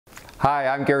Hi,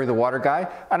 I'm Gary the Water Guy,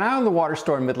 and I'm the water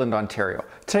store in Midland, Ontario.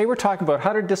 Today we're talking about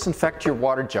how to disinfect your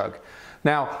water jug.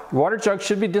 Now, your water jug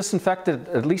should be disinfected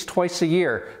at least twice a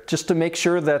year, just to make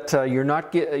sure that you're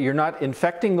not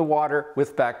infecting the water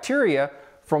with bacteria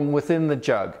from within the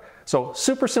jug. So,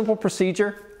 super simple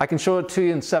procedure. I can show it to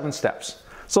you in 7 steps.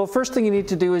 So the first thing you need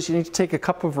to do is you need to take a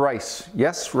cup of rice.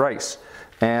 Yes, rice.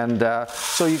 And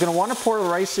so you're going to want to pour the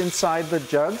rice inside the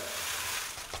jug.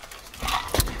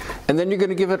 And then you're going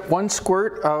to give it 1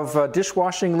 squirt of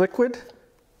dishwashing liquid,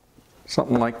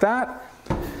 something like that.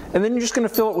 And then you're just going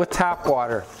to fill it with tap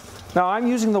water. Now I'm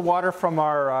using the water from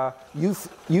our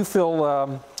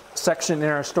UFill section in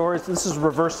our stores. This is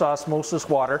reverse osmosis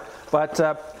water,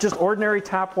 but just ordinary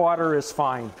tap water is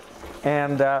fine.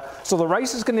 And so the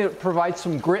rice is going to provide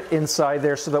some grit inside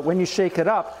there so that when you shake it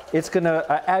up, it's going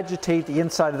to agitate the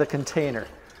inside of the container.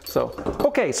 So,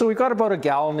 okay, so we've got about 1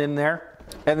 gallon in there.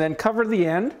 And then cover the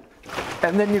end.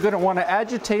 And then you're going to want to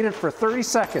agitate it for 30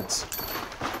 seconds.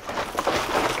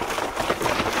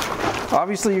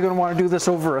 Obviously, you're going to want to do this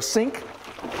over a sink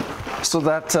so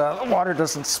that the water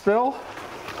doesn't spill.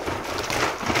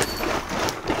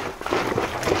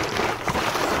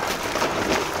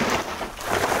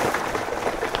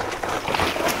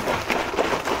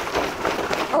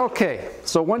 Okay,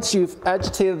 so once you've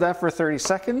agitated that for 30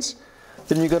 seconds,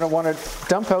 then you're going to want to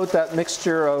dump out that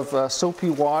mixture of soapy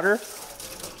water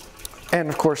and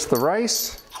of course the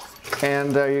rice,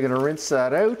 and you're going to rinse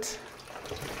that out.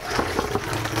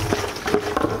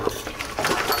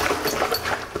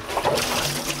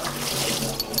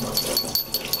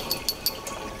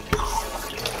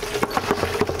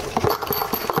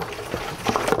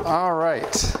 All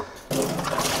right.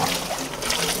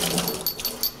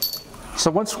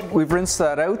 So once we've rinsed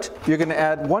that out, you're going to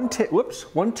add 1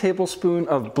 tablespoon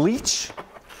of bleach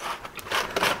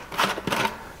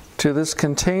to this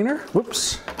container.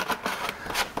 Whoops.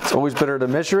 It's always better to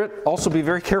measure it. Also be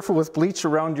very careful with bleach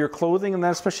around your clothing, and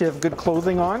that especially if you have good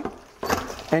clothing on.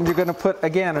 And you're going to put,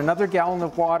 again, another gallon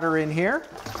of water in here.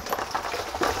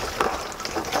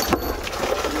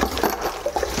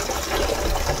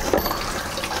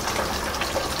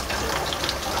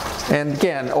 And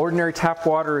again, ordinary tap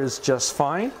water is just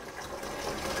fine.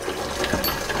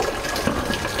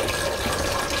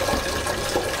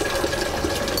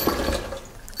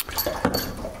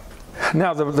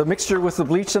 Now the mixture with the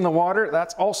bleach and the water,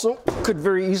 that's also could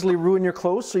very easily ruin your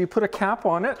clothes, so you put a cap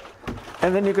on it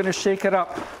and then you're going to shake it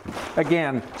up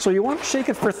again. So you want to shake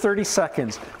it for 30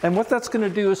 seconds, and what that's going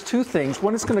to do is 2 things.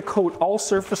 One, it's going to coat all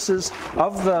surfaces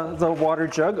of the water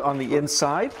jug on the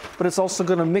inside, but it's also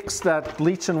going to mix that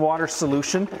bleach and water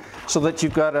solution so that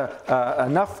you've got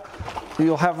enough,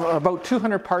 you'll have about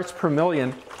 200 parts per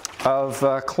million of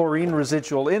chlorine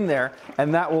residual in there,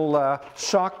 and that will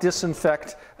shock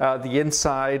disinfect the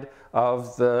inside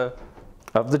of the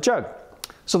jug.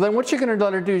 So then what you're going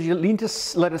to do is you need to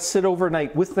let it sit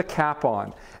overnight with the cap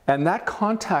on, and that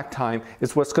contact time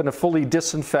is what's going to fully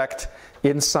disinfect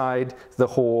inside the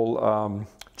whole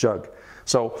jug.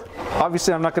 So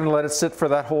obviously I'm not going to let it sit for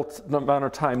that whole amount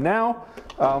of time now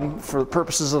for the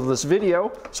purposes of this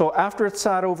video. So after it's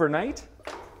sat overnight,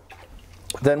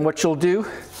 then what you'll do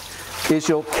is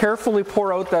you'll carefully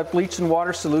pour out that bleach and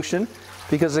water solution,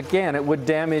 because again it would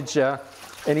damage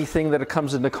anything that it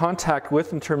comes into contact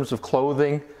with in terms of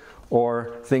clothing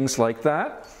or things like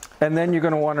that. And then you're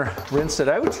going to want to rinse it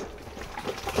out.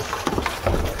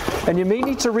 And you may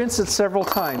need to rinse it several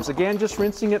times. Again, just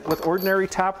rinsing it with ordinary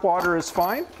tap water is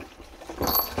fine.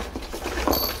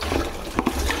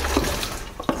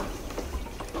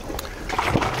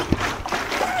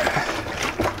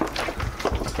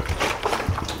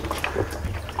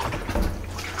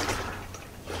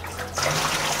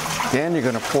 Again, you're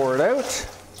going to pour it out.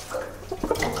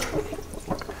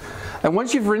 And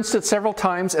once you've rinsed it several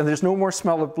times and there's no more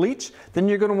smell of bleach, then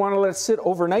you're going to want to let it sit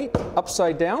overnight,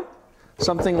 upside down,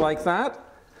 something like that,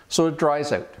 so it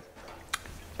dries out.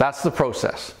 That's the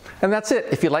process. And that's it.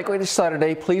 If you like what you saw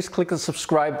today, please click the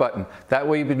subscribe button. That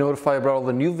way you'll be notified about all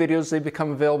the new videos that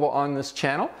become available on this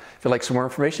channel. If you'd like some more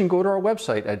information, go to our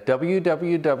website at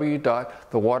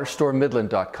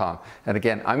www.thewaterstoremidland.com. And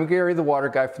again, I'm Gary the Water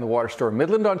Guy from the Water Store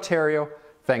Midland, Ontario.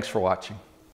 Thanks for watching.